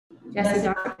Jesse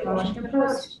Dock, Washington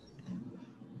Post.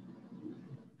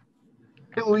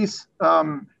 Hey, Luis,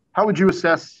 how would you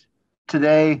assess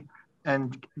today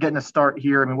and getting a start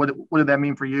here? I mean, what did that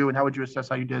mean for you, and how would you assess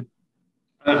how you did?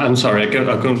 I'm sorry, I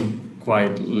couldn't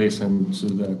quite listen to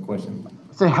the question.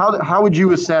 So how would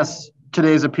you assess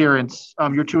today's appearance,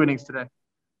 your 2 innings today?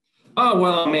 Oh,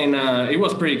 well, I mean, it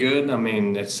was pretty good. I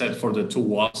mean, except for the 2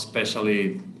 walks,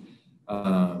 especially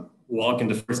walking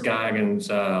the first guy against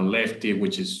lefty,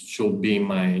 which should be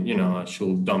my, I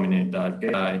should dominate that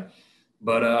guy.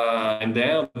 But in the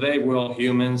end of the day, we're all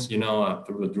humans,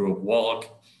 through a walk.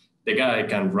 The guy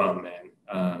can run,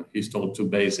 man. He stole 2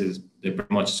 bases. They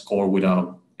pretty much score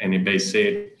without any base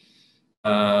hit,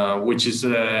 which is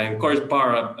the encouraging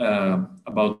part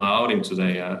about my outing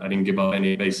today. I didn't give up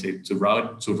any base hit to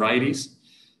righties,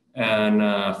 and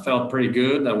felt pretty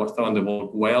good. I was throwing the ball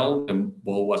well. The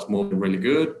ball was moving really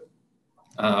good.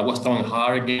 I was throwing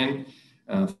hard again.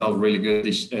 Felt really good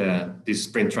this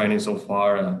spring training so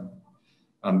far.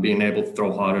 I'm being able to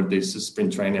throw harder this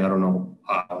spring training. I don't know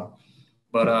how,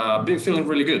 but I've been feeling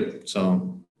really good.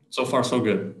 So far, so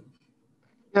good.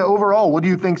 Yeah, overall, what do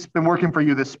you think's been working for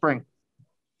you this spring?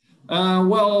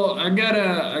 Well, I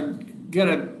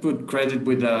gotta put credit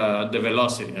with the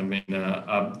velocity. I mean,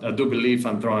 I do believe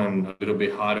I'm throwing a little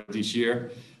bit harder this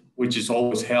year, which has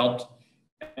always helped.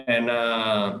 And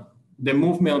the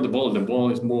movement on the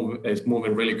ball is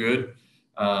moving really good.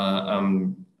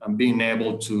 I'm being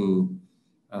able to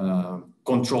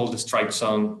control the strike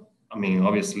zone. I mean,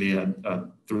 obviously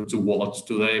through 2 walks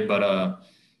today, but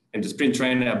in the sprint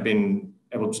training, I've been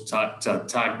able to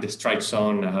attack the strike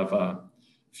zone. I have a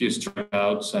few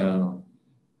strikeouts.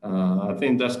 I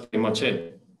think that's pretty much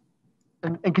it.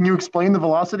 And can you explain the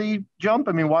velocity jump?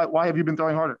 I mean, why have you been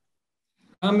throwing harder?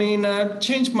 I mean, I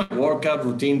changed my workout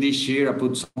routine this year. I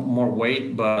put some more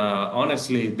weight, but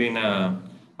honestly, it's been a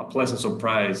pleasant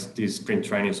surprise this sprint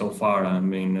training so far. I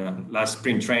mean, last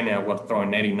sprint training, I was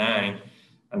throwing 89,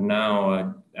 and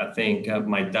now I think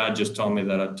my dad just told me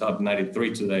that I topped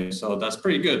 93 today. So that's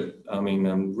pretty good. I mean,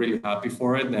 I'm really happy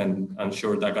for it, and I'm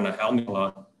sure that's going to help me a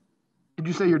lot. Did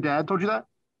you say your dad told you that?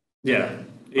 Yeah.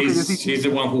 He's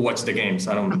the one who watched the games.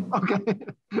 I don't. Okay.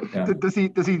 Yeah. Does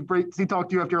he talk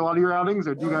to you after a lot of your outings,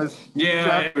 or do you guys?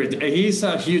 Yeah, he's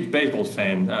a huge baseball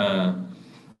fan.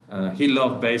 He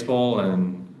loves baseball,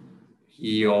 and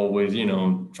he always,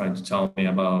 trying to tell me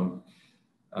about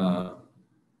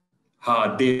how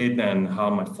I did and how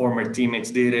my former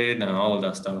teammates did it and all of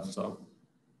that stuff. So.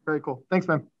 Very cool. Thanks,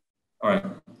 man. All right.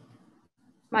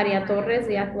 Maria Torres,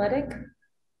 The Athletic.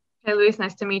 Hey, Luis,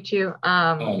 nice to meet you.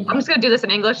 I'm just going to do this in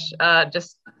English,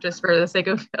 just for the sake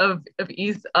of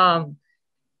ease.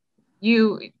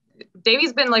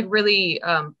 Davey's been really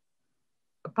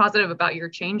positive about your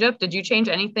changeup. Did you change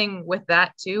anything with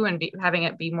that too, and having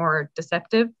it be more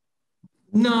deceptive?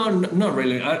 No, not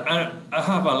really. I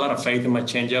have a lot of faith in my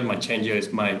changeup. My changeup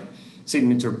is my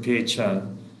signature pitch.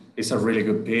 It's a really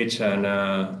good pitch,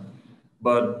 and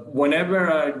but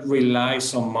whenever I rely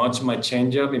so much on my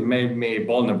changeup, it made me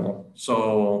vulnerable.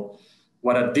 So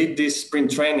what I did this spring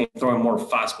training, throwing more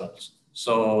fastballs.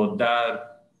 So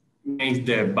that makes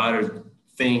the batter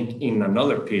think in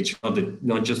another pitch,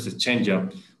 not just the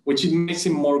changeup, which makes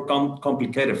it more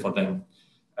complicated for them.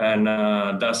 And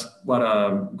that's what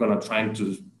I'm gonna try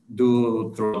to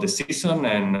do throughout the season,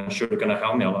 and I'm sure it's gonna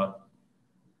help me a lot.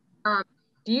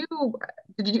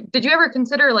 Did you ever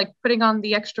consider putting on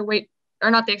the extra weight? Or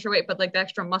not the extra weight, but the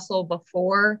extra muscle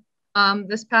before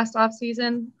this past off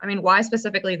season? I mean, why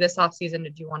specifically this off season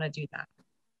did you want to do that?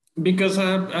 Because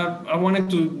I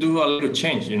wanted to do a little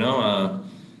change.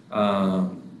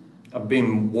 I've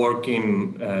been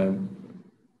working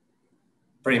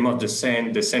pretty much the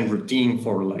same routine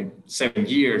for 7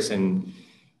 years, and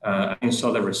I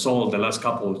saw the result the last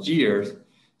couple of years,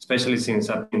 especially since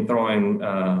I've been throwing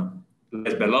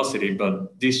less velocity.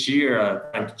 But this year,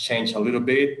 I'm trying to change a little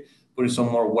bit. Putting some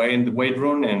more weight in the weight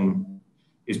room, and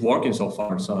it's working so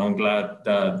far. So I'm glad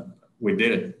that we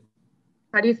did it.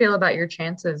 How do you feel about your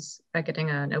chances at getting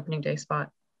an opening day spot?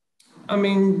 I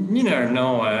mean, you never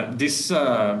know. This is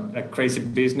a crazy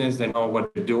business. They know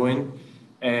what they're doing.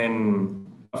 And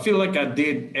I feel like I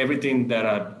did everything that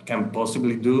I can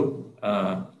possibly do.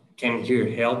 Came here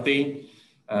healthy,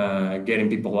 getting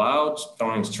people out,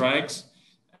 throwing strikes.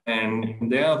 And at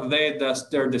the end of the day, that's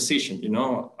their decision.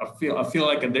 I feel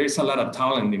like there's a lot of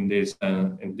talent in this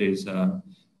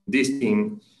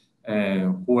team.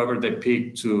 Whoever they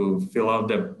pick to fill out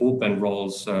the bullpen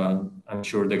roles, I'm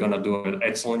sure they're gonna do an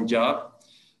excellent job.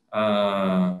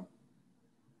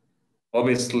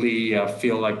 Obviously, I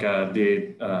feel like I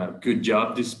did a good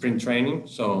job this spring training.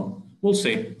 So we'll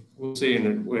see. We'll see.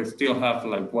 And we still have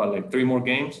like 3 more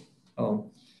games.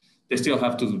 So they still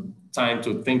have time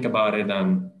to think about it,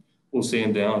 and we'll see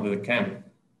in the end of the camp.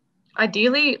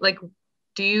 Ideally, like,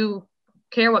 do you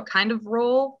care what kind of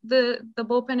role the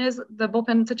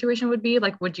bullpen situation would be?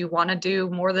 Like, would you want to do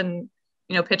more than,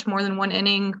 pitch more than 1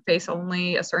 inning, face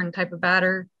only a certain type of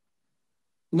batter?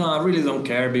 No, I really don't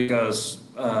care because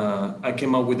I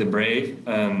came up with the Brave,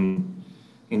 and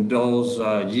in those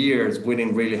years, we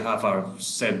didn't really have a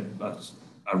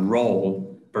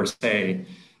role per se,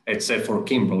 except for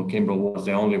Kimbrel. Kimbrel was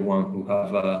the only one who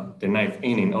had the 9th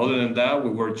inning. Other than that, we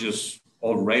were just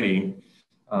all ready.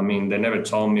 I mean, they never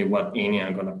told me what inning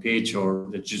I'm gonna pitch, or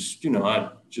they just, I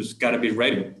just gotta be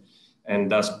ready, and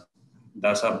that's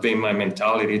been my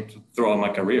mentality throughout my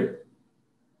career.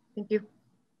 Thank you.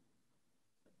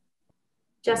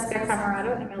 Jessica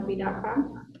Camarado,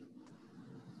 MLB.com.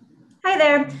 Hi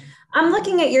there. I'm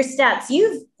looking at your stats.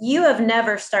 You have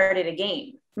never started a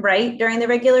game, right, during the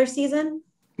regular season?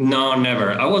 No,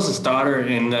 never. I was a starter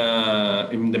in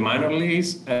the minor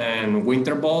leagues and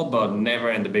winter ball, but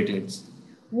never in the big leagues.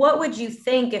 What would you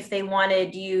think if they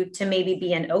wanted you to maybe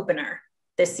be an opener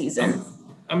this season?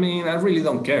 I mean, I really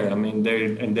don't care. I mean, at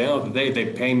the end of the day,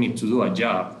 they pay me to do a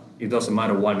job. It doesn't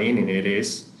matter what inning it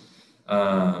is.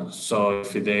 So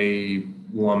if they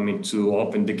want me to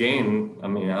open the game, I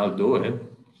mean, I'll do it.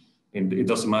 It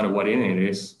doesn't matter what inning it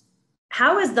is.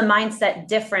 How is the mindset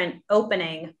different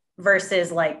opening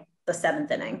versus like the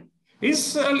 7th inning?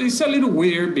 It's a little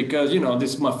weird because,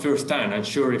 this is my first time. I'm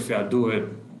sure if I do it,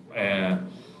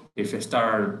 if I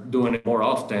start doing it more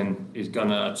often, it's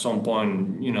gonna, at some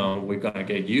point, we're gonna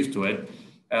get used to it.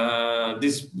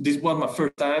 This was my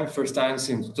first time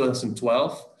since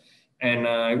 2012. And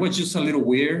it was just a little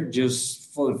weird,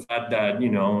 just for the fact that,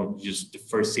 just the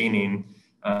first inning,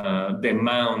 the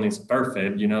mound is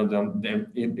perfect,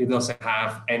 it doesn't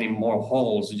have any more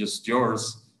holes, just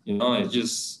yours,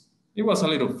 it was a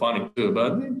little funny too,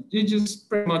 but it's just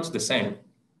pretty much the same.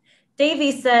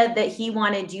 Davey said that he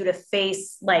wanted you to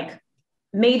face like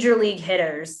major league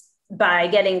hitters by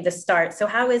getting the start. So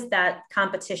how is that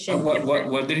competition?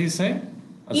 What did he say?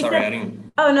 I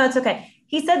didn't. Oh, no, it's okay.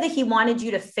 He said that he wanted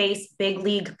you to face big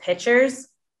league pitchers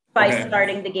by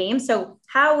starting the game. So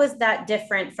how is that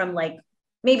different from like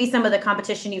maybe some of the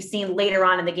competition you've seen later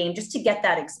on in the game, just to get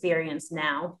that experience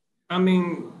now? I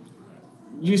mean,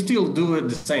 you still do it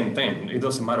the same thing. It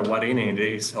doesn't matter what inning it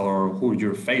is or who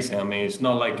you're facing. I mean, it's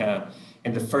not like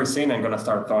in the first inning I'm gonna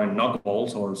start throwing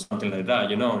knuckleballs or something like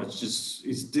that. It's just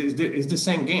it's the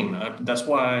same game. That's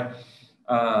why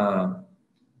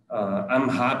I'm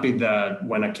happy that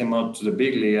when I came out to the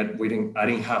big league, I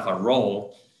didn't have a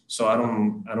role, so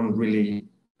I'm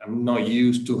not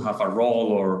used to have a role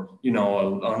or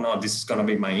oh no, this is gonna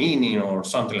be my inning or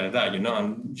something like that.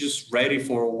 I'm just ready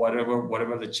for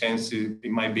whatever the chance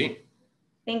it might be.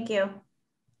 Thank you.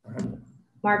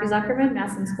 Mark Zuckerman,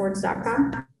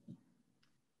 MASNsports.com.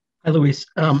 Hi, Luis.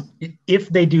 If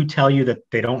they do tell you that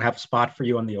they don't have a spot for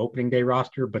you on the opening day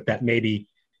roster, but that maybe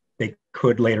they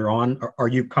could later on, are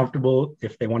you comfortable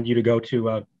if they wanted you to go to,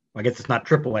 I guess it's not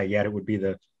AAA yet, it would be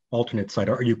the alternate site.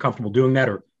 Are you comfortable doing that,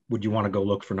 or would you want to go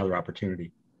look for another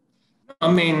opportunity? I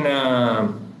mean,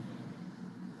 I'm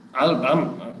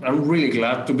really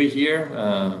glad to be here.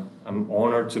 I'm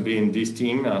honored to be in this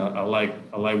team. I like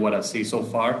what I see so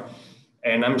far,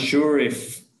 and I'm sure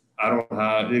if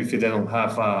they don't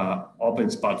have an open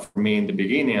spot for me in the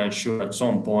beginning, I'm sure at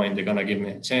some point they're gonna give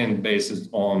me a chance based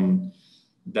on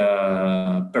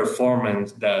the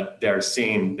performance that they're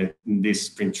seeing in this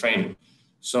spring training.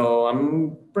 So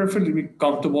I'm perfectly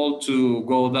comfortable to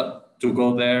go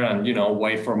there and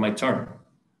wait for my turn.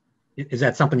 Is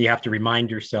that something you have to remind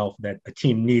yourself that a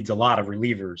team needs a lot of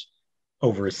relievers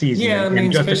over a season? Yeah, I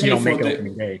mean, just especially if you don't make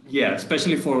opening day. Yeah,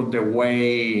 especially for the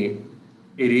way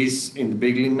it is in the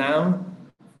big league now.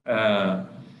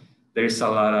 There's a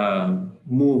lot of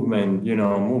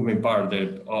movement part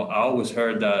that I always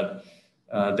heard that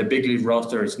the big league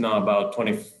roster is now about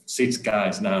 26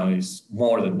 guys now. It's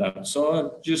more than that.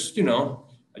 So I just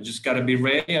got to be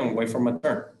ready and wait for my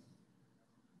turn.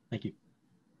 Thank you.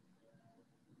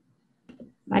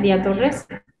 Maria Torres.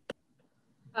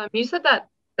 You said that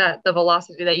the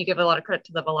velocity, that you give a lot of credit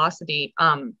to the velocity.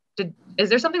 Is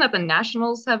there something that the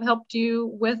Nationals have helped you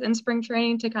with in spring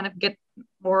training to kind of get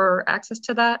more access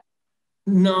to that?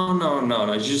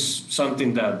 No. It's just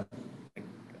something that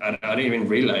I didn't even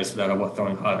realize that I was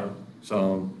throwing harder.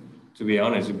 So to be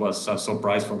honest, it was a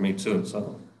surprise for me too.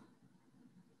 So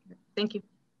thank you.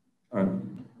 All right.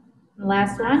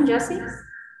 Last one, Jesse.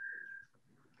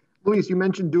 Luis, you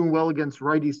mentioned doing well against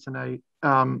righties tonight.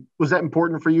 Was that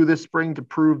important for you this spring to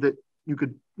prove that you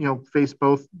could face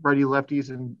both righty lefties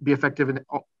and be effective in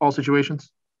all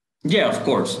situations? Yeah, of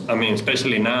course. I mean,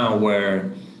 especially now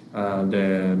where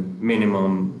the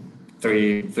minimum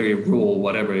three rule,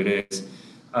 whatever it is,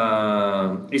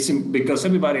 because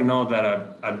everybody knows that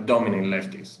I dominate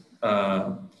lefties.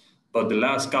 But the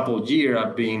last couple of years,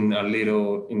 I've been a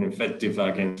little ineffective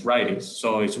against righties.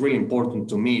 So it's really important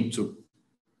to me to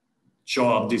show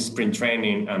up this spring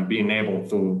training and being able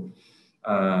to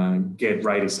get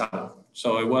righties out.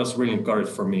 So it was really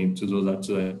encouraged for me to do that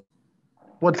today.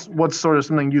 What's sort of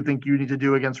something you think you need to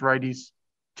do against righties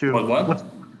to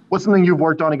what's something you've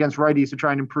worked on against righties to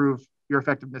try and improve your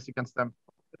effectiveness against them?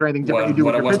 Is there anything different you do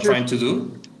with your pitches? What I was trying to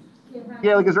do?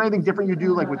 Yeah, like is there anything different you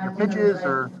do like with your pitches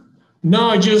or?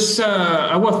 No, just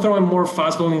I was throwing more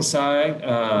fastball inside.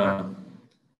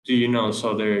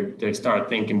 So they start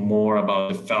thinking more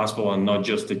about the fastball and not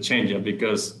just the changeup,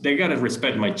 because they gotta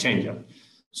respect my changeup.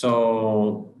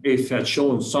 So if I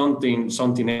show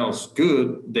something else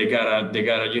good, they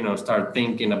gotta start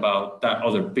thinking about that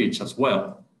other pitch as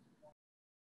well.